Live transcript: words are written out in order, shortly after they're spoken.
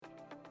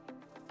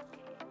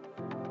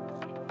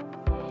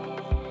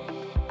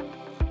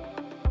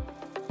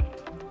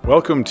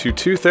Welcome to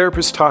Two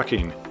Therapists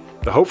Talking.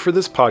 The hope for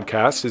this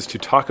podcast is to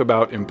talk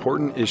about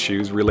important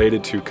issues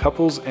related to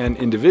couples and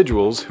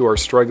individuals who are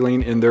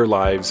struggling in their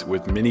lives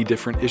with many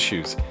different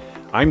issues.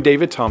 I'm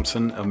David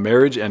Thompson, a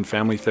marriage and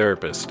family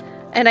therapist.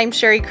 And I'm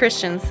Sherry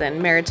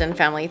Christensen, marriage and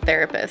family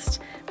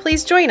therapist.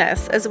 Please join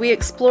us as we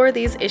explore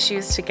these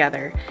issues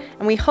together,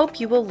 and we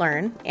hope you will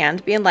learn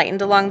and be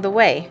enlightened along the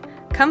way.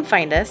 Come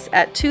find us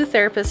at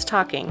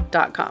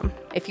twotherapisttalking.com.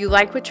 If you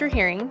like what you're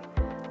hearing,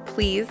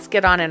 please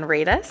get on and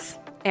rate us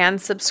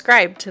and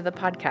subscribe to the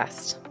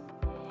podcast.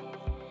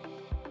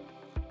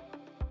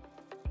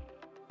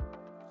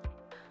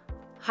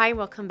 Hi,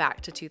 welcome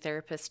back to Two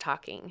Therapists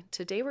Talking.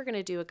 Today we're going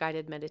to do a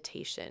guided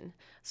meditation.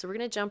 So we're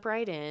going to jump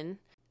right in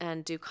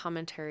and do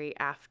commentary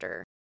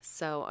after.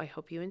 So I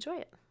hope you enjoy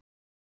it.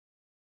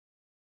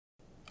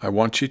 I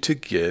want you to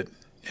get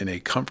in a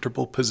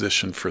comfortable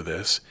position for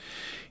this,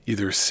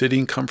 either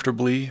sitting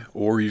comfortably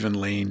or even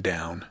laying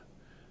down.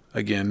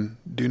 Again,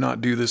 do not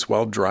do this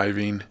while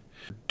driving,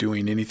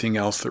 doing anything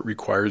else that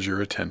requires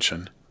your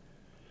attention,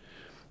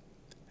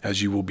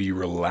 as you will be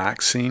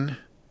relaxing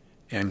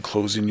and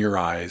closing your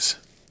eyes.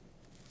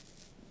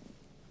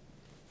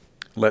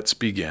 Let's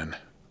begin.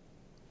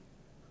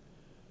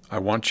 I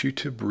want you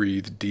to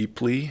breathe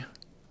deeply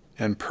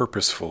and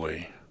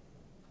purposefully.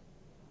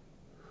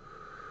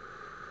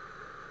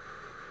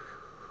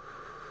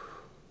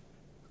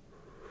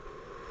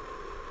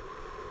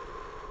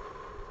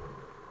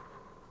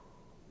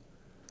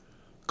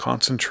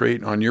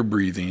 Concentrate on your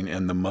breathing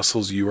and the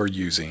muscles you are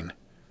using.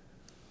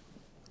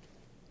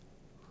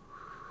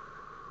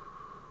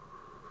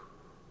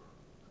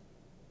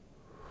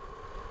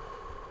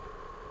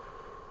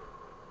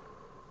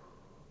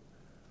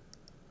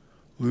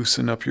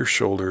 Loosen up your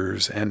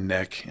shoulders and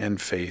neck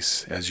and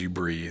face as you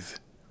breathe.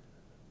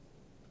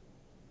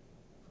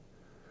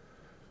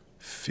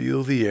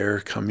 Feel the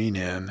air coming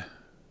in,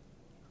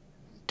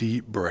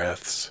 deep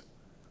breaths,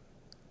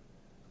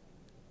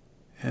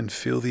 and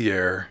feel the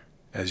air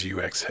as you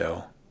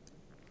exhale.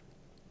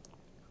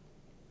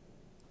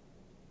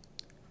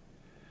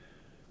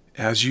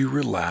 As you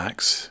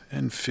relax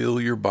and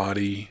feel your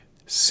body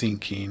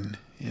sinking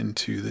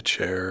into the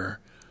chair,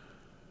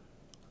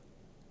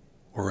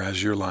 or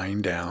as you're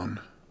lying down,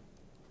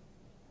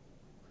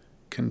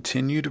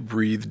 continue to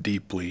breathe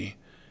deeply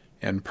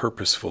and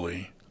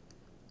purposefully,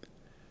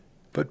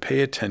 but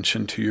pay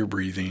attention to your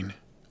breathing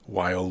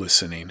while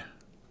listening.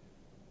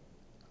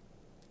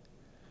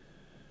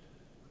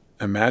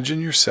 Imagine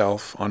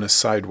yourself on a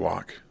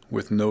sidewalk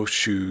with no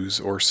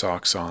shoes or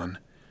socks on,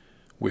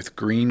 with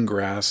green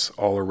grass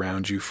all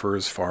around you for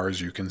as far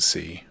as you can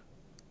see.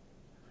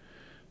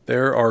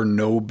 There are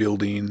no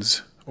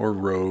buildings or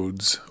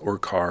roads or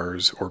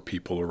cars or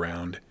people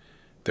around.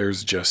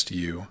 There's just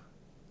you.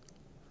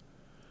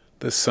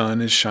 The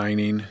sun is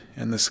shining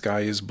and the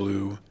sky is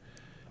blue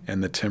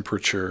and the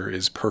temperature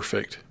is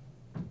perfect.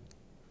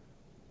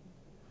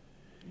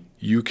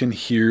 You can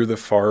hear the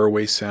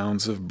faraway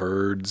sounds of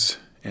birds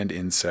and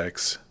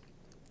insects.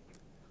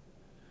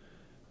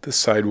 The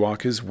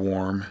sidewalk is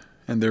warm,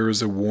 and there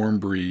is a warm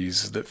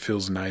breeze that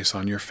feels nice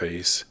on your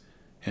face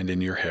and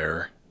in your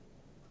hair.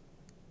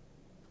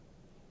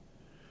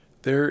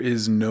 There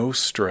is no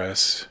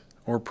stress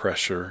or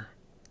pressure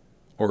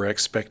or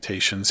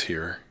expectations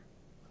here.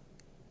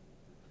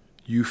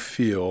 You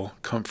feel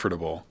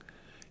comfortable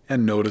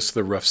and notice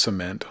the rough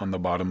cement on the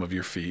bottom of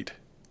your feet.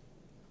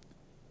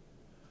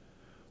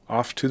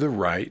 Off to the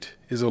right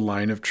is a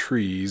line of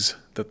trees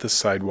that the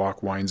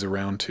sidewalk winds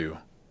around to.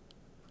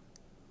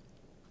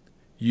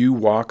 You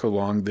walk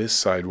along this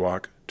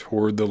sidewalk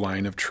toward the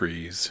line of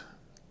trees.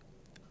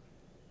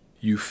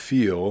 You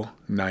feel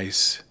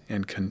nice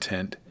and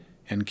content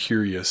and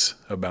curious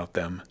about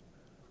them.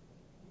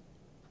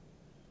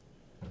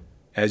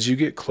 As you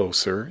get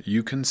closer,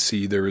 you can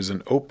see there is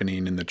an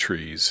opening in the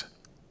trees.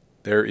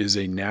 There is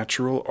a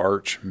natural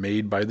arch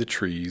made by the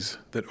trees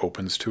that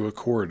opens to a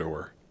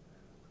corridor.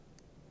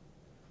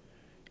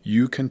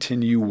 You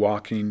continue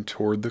walking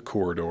toward the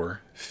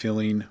corridor,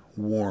 feeling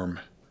warm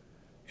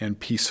and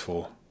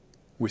peaceful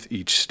with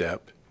each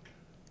step.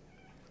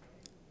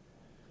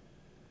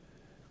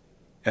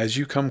 As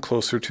you come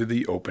closer to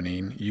the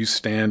opening, you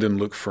stand and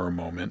look for a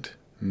moment,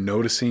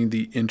 noticing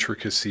the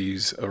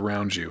intricacies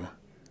around you.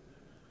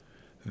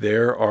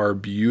 There are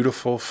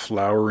beautiful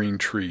flowering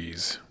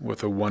trees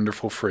with a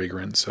wonderful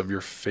fragrance of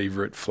your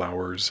favorite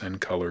flowers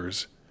and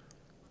colors.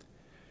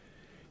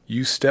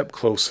 You step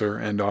closer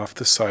and off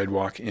the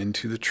sidewalk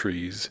into the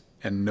trees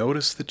and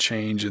notice the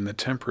change in the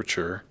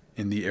temperature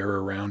in the air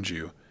around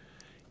you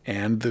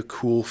and the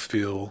cool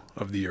feel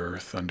of the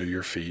earth under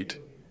your feet.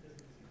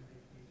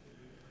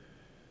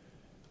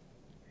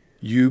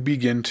 You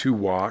begin to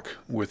walk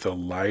with a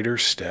lighter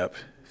step,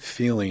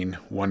 feeling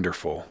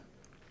wonderful.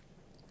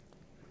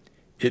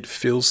 It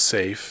feels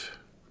safe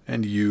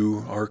and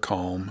you are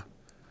calm.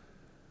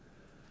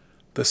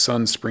 The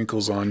sun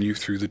sprinkles on you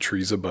through the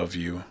trees above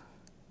you.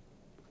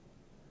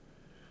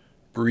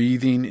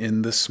 Breathing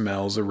in the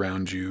smells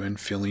around you and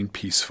feeling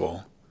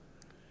peaceful,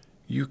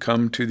 You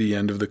come to the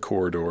end of the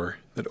corridor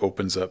that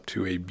opens up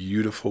to a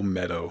beautiful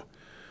meadow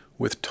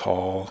with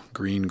tall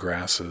green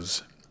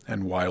grasses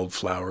and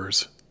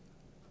wildflowers.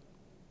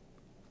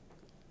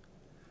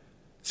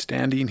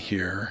 Standing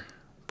here,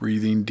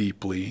 breathing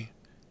deeply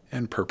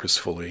and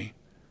purposefully,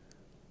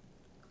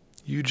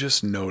 you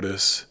just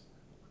notice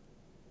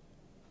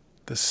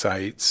the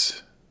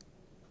sights,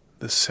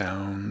 the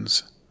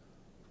sounds,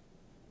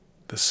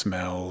 the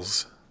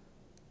smells.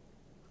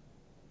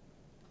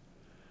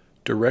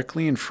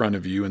 Directly in front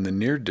of you in the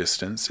near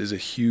distance is a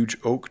huge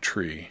oak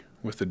tree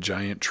with a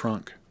giant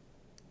trunk.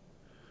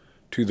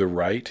 To the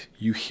right,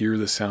 you hear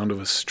the sound of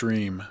a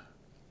stream.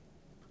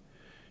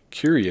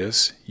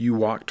 Curious, you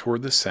walk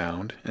toward the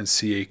sound and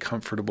see a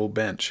comfortable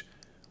bench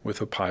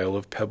with a pile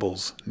of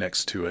pebbles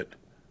next to it.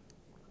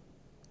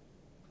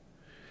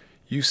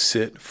 You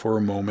sit for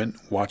a moment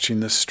watching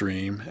the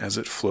stream as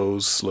it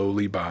flows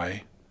slowly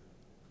by,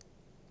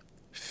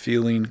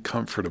 feeling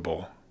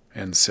comfortable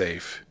and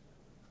safe.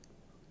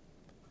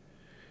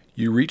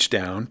 You reach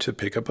down to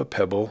pick up a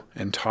pebble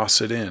and toss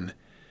it in,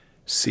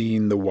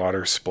 seeing the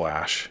water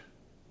splash.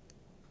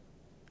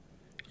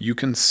 You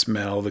can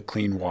smell the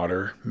clean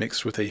water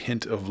mixed with a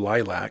hint of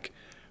lilac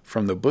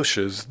from the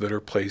bushes that are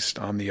placed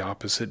on the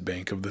opposite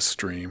bank of the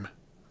stream.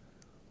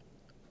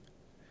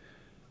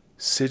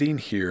 Sitting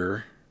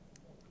here,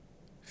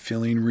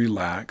 feeling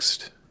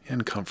relaxed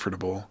and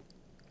comfortable,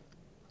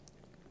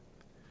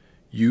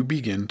 you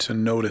begin to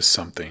notice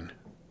something.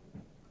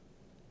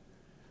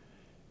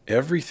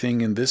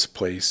 Everything in this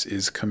place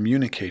is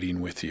communicating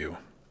with you.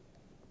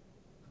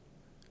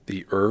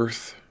 The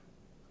earth,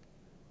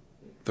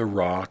 the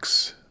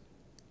rocks,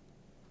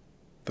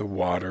 the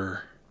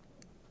water,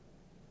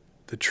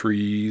 the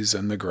trees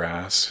and the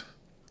grass,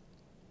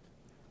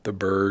 the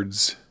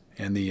birds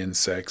and the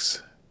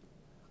insects,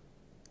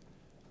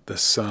 the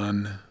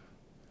sun,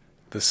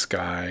 the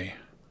sky,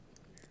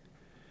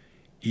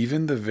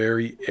 even the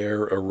very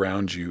air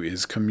around you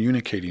is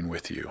communicating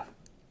with you.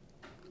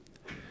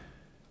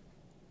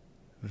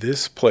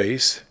 This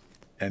place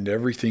and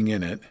everything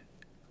in it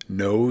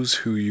knows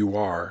who you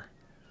are,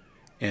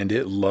 and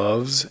it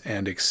loves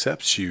and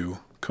accepts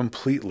you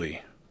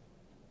completely.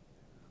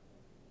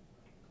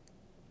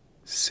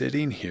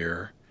 Sitting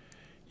here,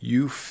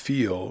 you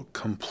feel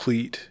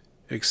complete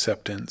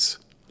acceptance,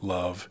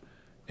 love,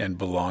 and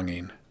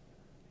belonging.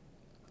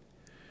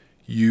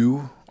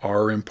 You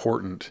are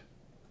important.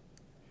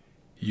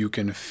 You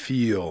can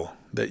feel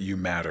that you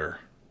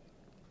matter.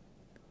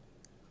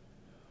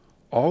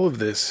 All of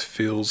this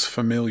feels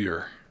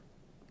familiar.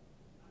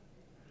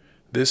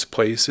 This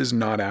place is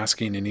not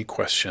asking any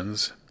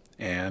questions,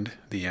 and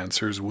the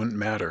answers wouldn't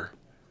matter.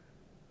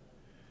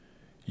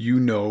 You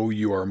know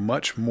you are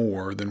much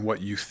more than what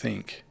you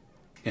think,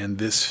 and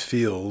this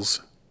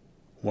feels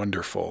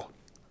wonderful.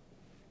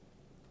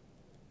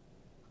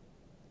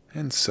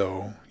 And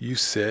so you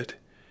sit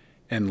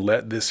and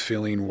let this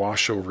feeling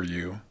wash over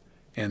you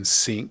and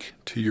sink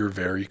to your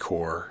very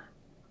core.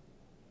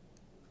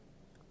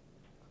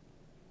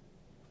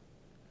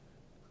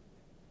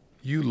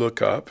 You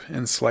look up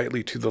and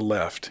slightly to the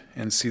left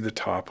and see the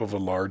top of a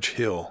large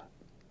hill.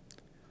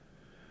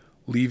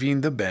 Leaving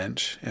the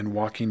bench and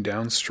walking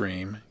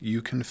downstream,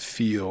 you can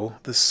feel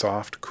the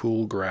soft,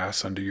 cool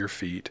grass under your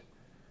feet.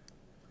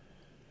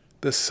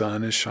 The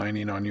sun is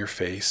shining on your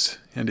face,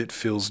 and it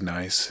feels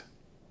nice.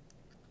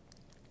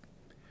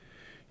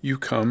 You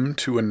come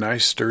to a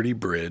nice sturdy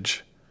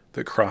bridge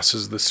that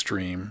crosses the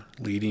stream,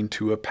 leading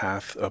to a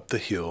path up the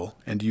hill,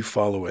 and you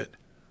follow it.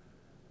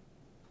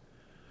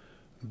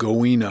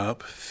 Going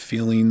up,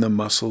 feeling the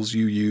muscles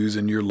you use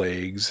in your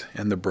legs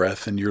and the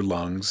breath in your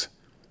lungs,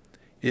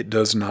 it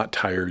does not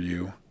tire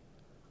you.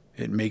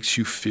 It makes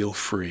you feel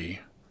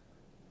free.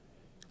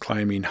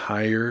 Climbing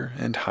higher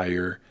and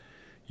higher,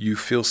 you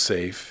feel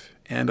safe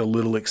and a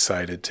little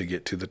excited to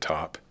get to the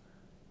top.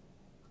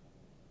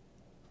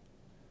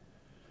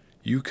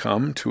 You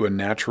come to a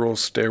natural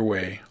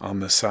stairway on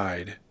the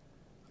side,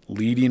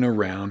 leading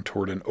around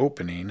toward an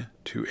opening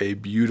to a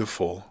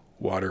beautiful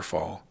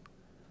waterfall.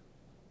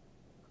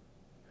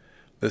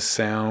 The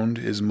sound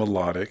is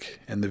melodic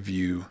and the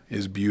view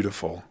is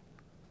beautiful.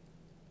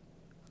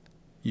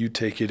 You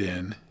take it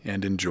in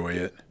and enjoy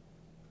it.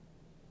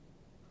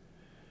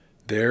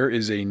 There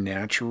is a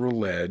natural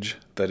ledge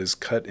that is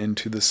cut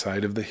into the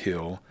side of the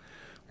hill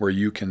where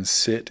you can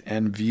sit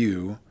and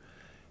view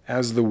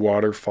as the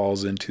water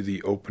falls into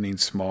the opening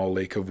small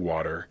lake of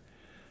water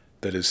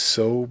that is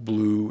so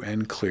blue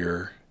and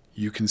clear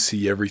you can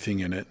see everything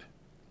in it,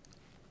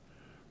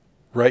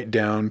 right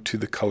down to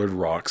the colored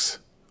rocks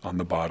on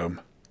the bottom.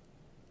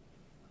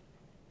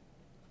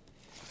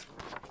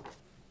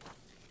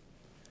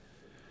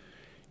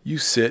 You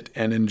sit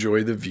and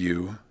enjoy the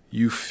view.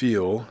 You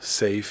feel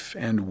safe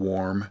and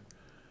warm,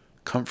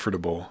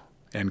 comfortable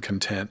and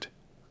content.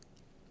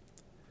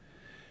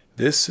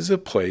 This is a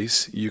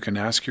place you can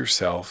ask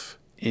yourself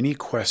any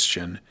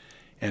question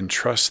and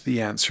trust the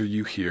answer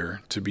you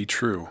hear to be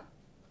true.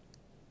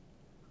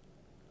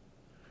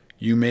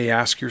 You may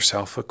ask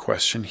yourself a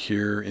question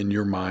here in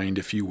your mind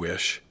if you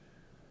wish.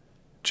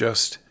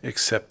 Just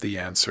accept the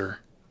answer.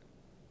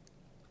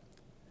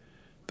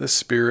 The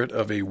spirit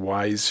of a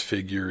wise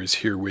figure is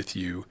here with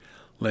you,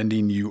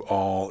 lending you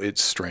all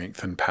its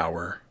strength and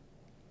power.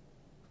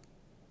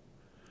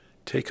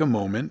 Take a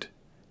moment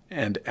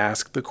and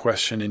ask the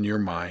question in your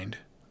mind,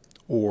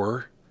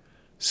 or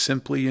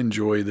simply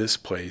enjoy this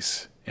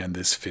place and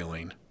this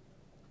feeling.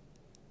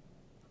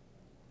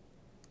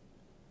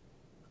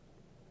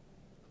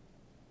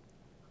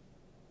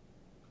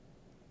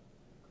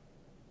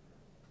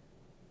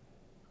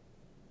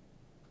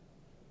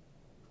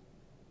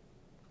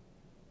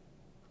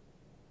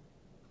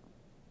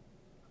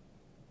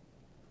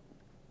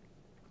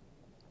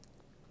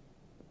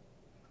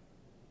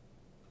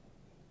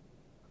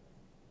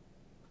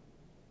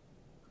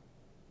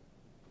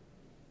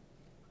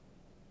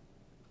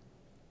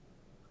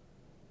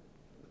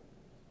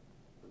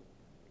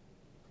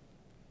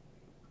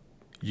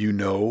 You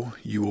know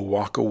you will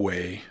walk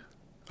away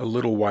a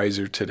little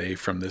wiser today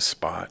from this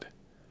spot.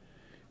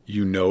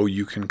 You know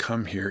you can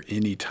come here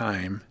any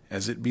time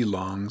as it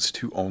belongs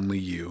to only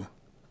you.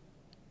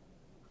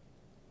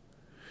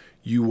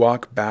 You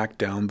walk back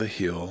down the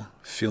hill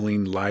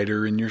feeling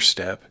lighter in your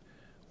step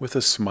with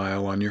a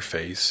smile on your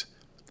face,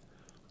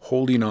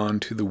 holding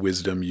on to the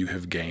wisdom you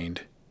have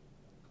gained.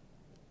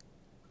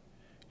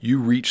 You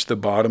reach the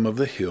bottom of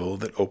the hill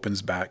that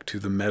opens back to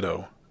the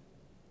meadow.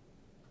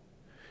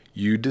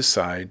 You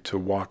decide to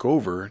walk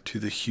over to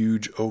the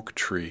huge oak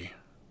tree.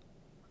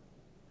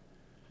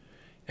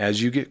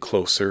 As you get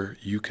closer,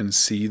 you can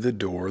see the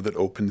door that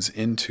opens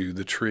into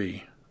the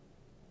tree.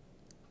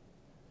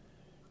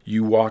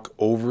 You walk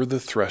over the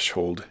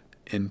threshold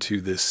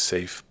into this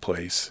safe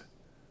place.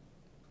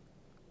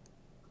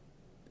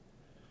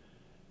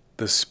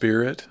 The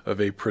spirit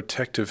of a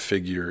protective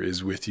figure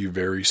is with you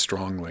very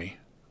strongly.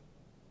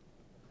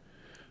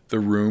 The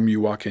room you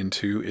walk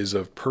into is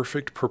of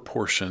perfect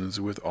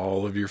proportions with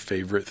all of your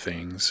favorite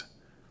things,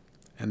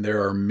 and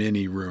there are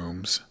many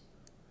rooms.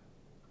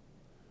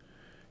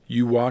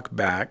 You walk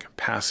back,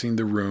 passing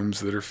the rooms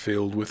that are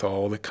filled with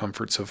all the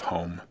comforts of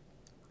home.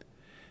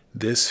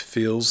 This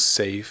feels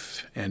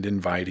safe and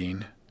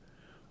inviting,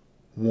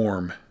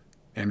 warm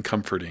and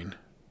comforting.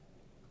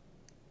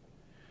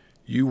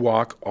 You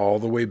walk all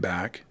the way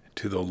back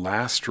to the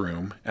last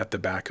room at the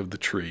back of the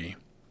tree,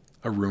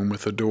 a room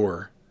with a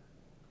door.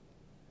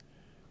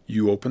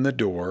 You open the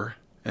door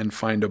and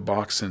find a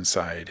box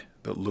inside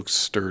that looks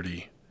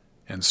sturdy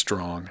and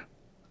strong.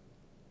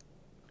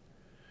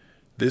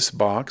 This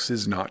box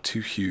is not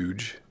too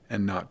huge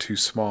and not too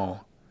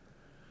small.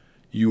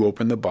 You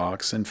open the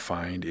box and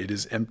find it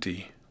is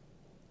empty.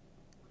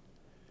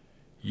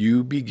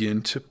 You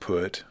begin to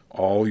put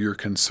all your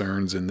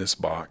concerns in this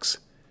box.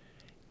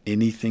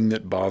 Anything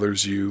that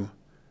bothers you,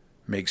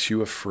 makes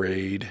you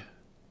afraid,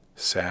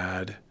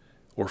 sad,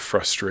 or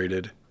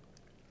frustrated.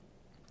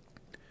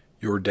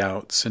 Your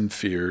doubts and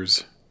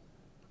fears.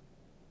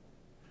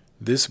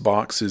 This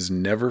box is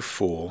never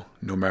full,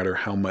 no matter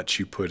how much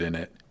you put in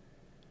it.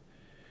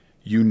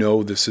 You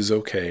know this is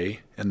okay,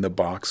 and the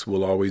box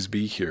will always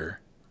be here.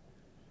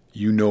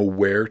 You know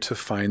where to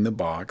find the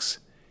box,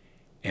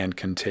 and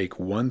can take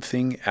one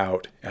thing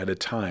out at a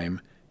time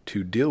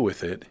to deal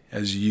with it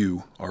as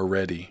you are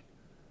ready.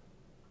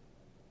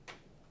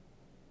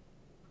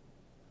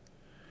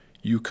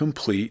 You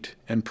complete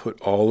and put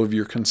all of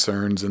your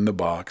concerns in the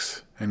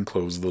box and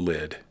close the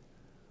lid.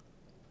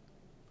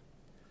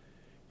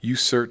 You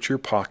search your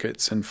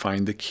pockets and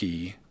find the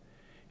key.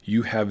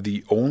 You have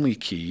the only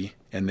key,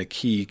 and the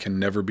key can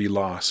never be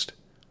lost.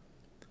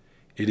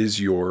 It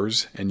is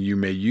yours, and you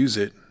may use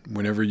it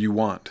whenever you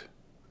want.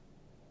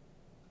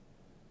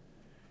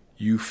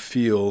 You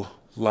feel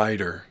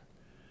lighter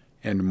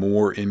and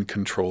more in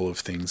control of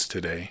things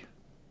today.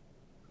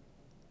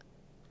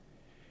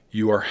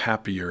 You are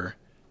happier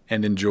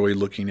and enjoy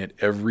looking at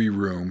every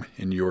room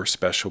in your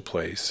special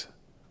place.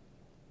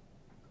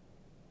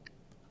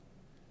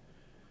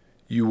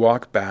 You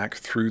walk back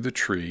through the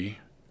tree,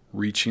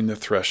 reaching the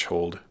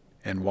threshold,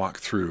 and walk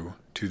through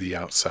to the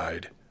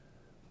outside.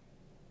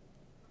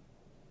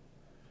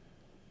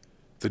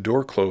 The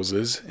door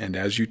closes, and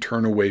as you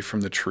turn away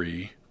from the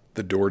tree,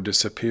 the door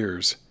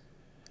disappears.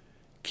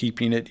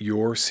 Keeping it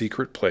your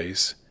secret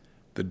place,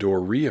 the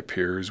door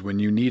reappears when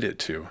you need it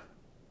to.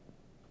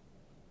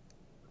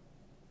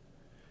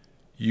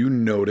 You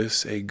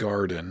notice a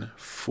garden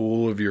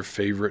full of your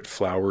favorite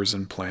flowers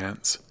and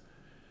plants,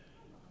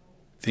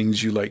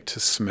 things you like to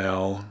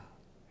smell,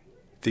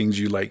 things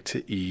you like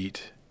to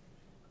eat,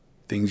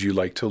 things you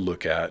like to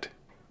look at.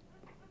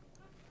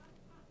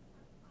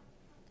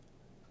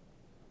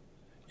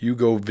 You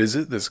go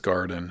visit this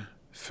garden,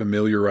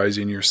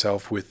 familiarizing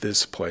yourself with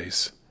this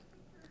place.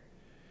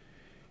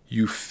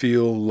 You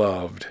feel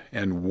loved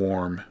and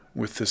warm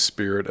with the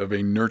spirit of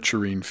a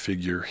nurturing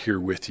figure here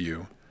with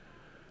you,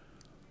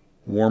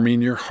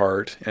 warming your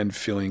heart and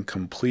feeling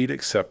complete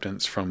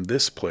acceptance from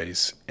this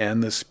place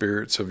and the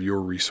spirits of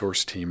your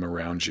resource team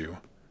around you.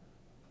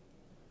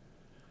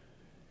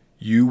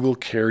 You will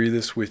carry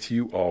this with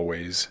you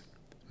always,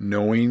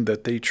 knowing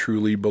that they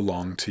truly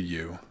belong to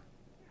you.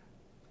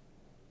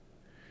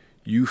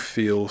 you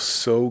feel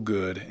so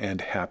good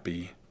and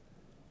happy,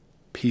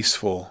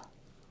 peaceful,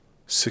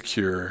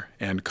 secure,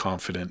 and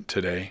confident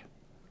today.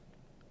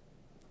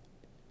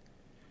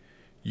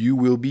 You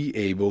will be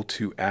able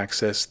to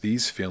access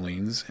these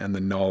feelings and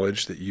the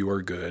knowledge that you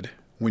are good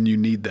when you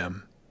need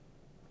them.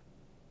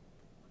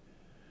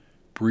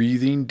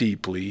 Breathing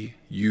deeply,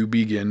 you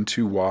begin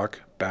to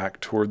walk back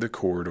toward the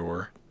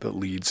corridor that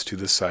leads to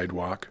the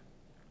sidewalk.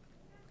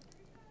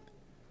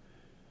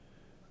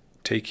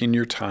 Taking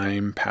your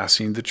time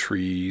passing the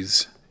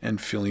trees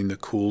and feeling the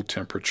cool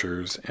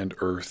temperatures and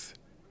earth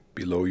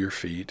below your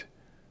feet.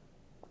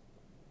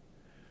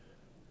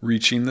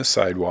 Reaching the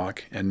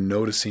sidewalk and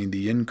noticing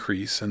the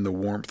increase in the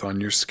warmth on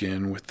your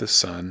skin with the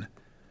sun,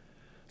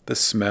 the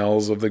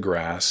smells of the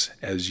grass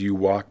as you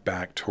walk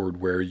back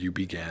toward where you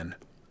began.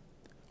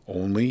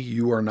 Only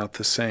you are not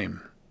the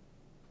same.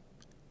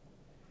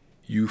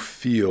 You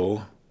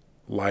feel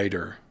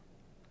lighter,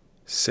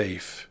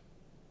 safe,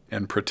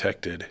 and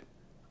protected,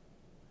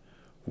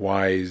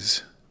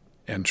 wise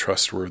and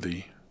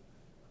trustworthy,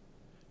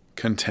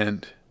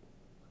 content,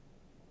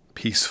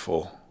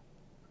 peaceful,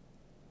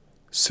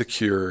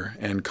 secure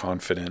and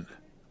confident,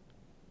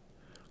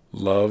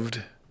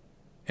 loved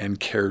and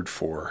cared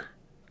for,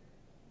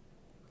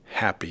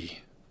 happy.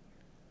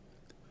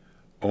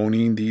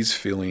 Owning these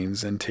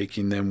feelings and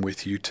taking them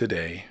with you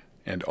today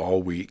and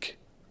all week.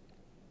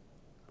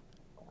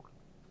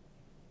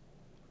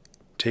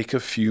 Take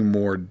a few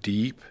more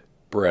deep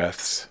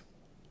breaths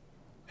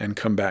and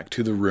come back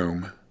to the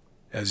room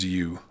as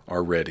you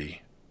are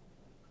ready.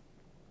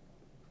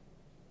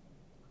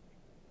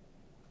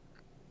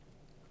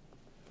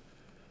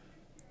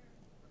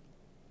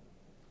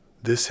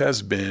 This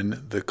has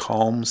been the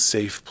Calm,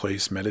 Safe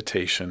Place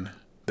meditation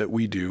that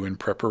we do in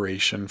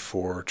preparation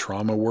for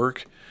trauma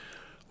work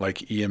like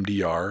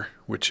EMDR,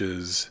 which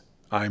is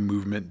eye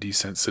movement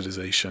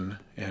desensitization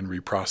and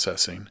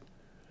reprocessing.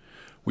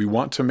 We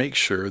want to make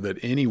sure that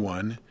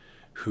anyone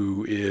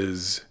who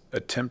is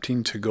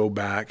attempting to go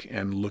back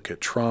and look at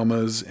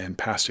traumas and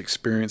past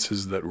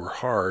experiences that were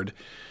hard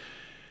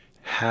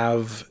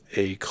have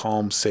a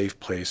calm, safe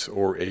place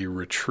or a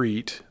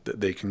retreat that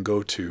they can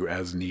go to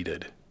as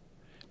needed.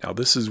 Now,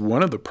 this is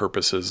one of the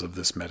purposes of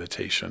this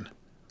meditation.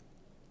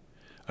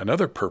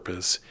 Another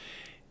purpose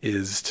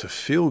is to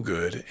feel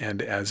good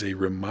and as a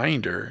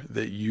reminder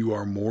that you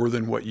are more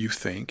than what you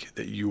think,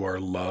 that you are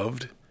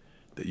loved,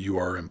 that you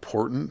are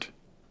important,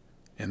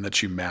 and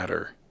that you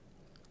matter.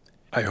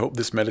 I hope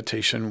this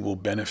meditation will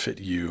benefit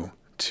you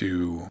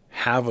to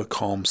have a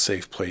calm,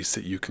 safe place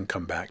that you can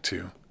come back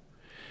to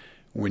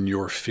when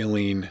you're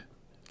feeling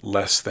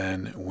less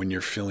than, when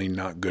you're feeling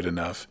not good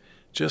enough,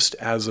 just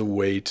as a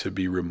way to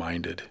be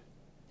reminded.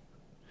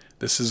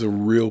 This is a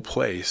real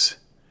place,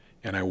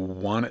 and I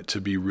want it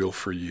to be real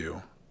for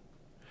you.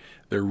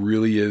 There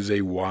really is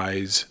a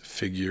wise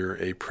figure,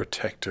 a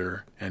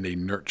protector, and a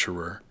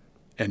nurturer,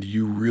 and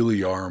you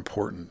really are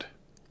important.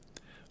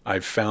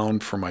 I've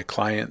found for my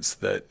clients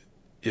that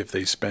if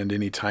they spend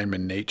any time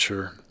in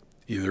nature,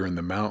 either in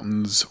the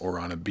mountains or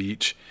on a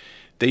beach,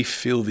 they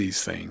feel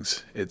these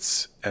things.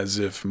 It's as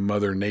if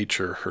Mother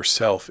Nature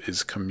herself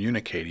is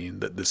communicating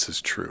that this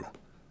is true.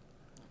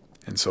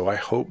 And so I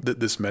hope that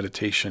this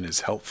meditation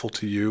is helpful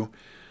to you.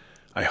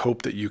 I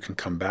hope that you can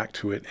come back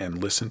to it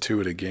and listen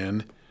to it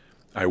again.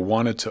 I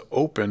wanted to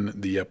open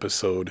the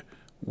episode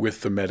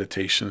with the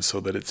meditation so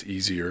that it's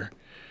easier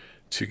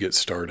to get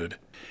started.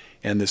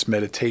 And this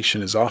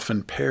meditation is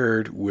often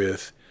paired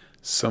with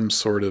some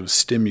sort of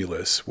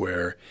stimulus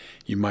where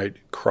you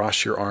might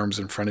cross your arms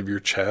in front of your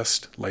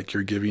chest like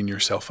you're giving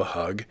yourself a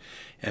hug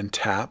and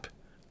tap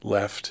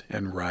left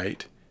and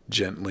right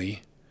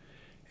gently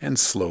and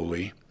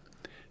slowly,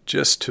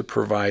 just to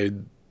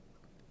provide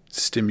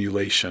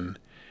stimulation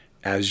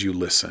as you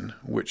listen,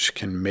 which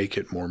can make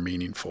it more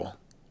meaningful.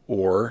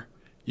 Or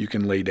you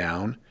can lay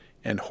down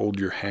and hold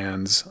your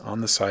hands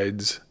on the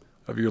sides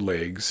of your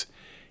legs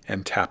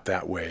and tap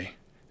that way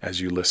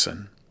as you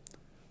listen.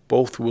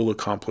 Both will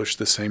accomplish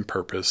the same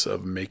purpose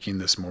of making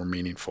this more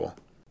meaningful.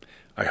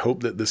 I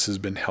hope that this has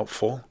been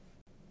helpful,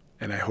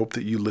 and I hope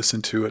that you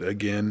listen to it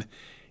again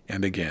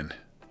and again.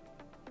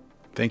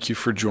 Thank you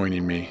for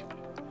joining me.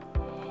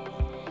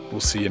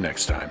 We'll see you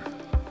next time.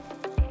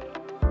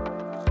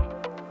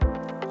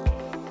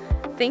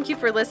 Thank you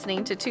for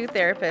listening to Two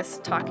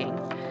Therapists Talking.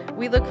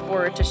 We look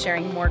forward to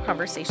sharing more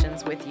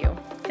conversations with you.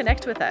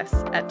 Connect with us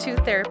at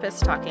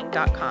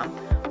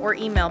twotherapisttalking.com or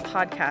email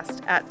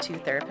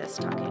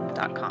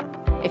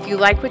podcast@twotherapisttalking.com. If you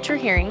like what you're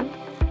hearing,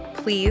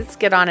 please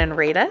get on and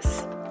rate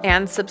us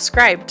and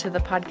subscribe to the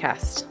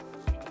podcast.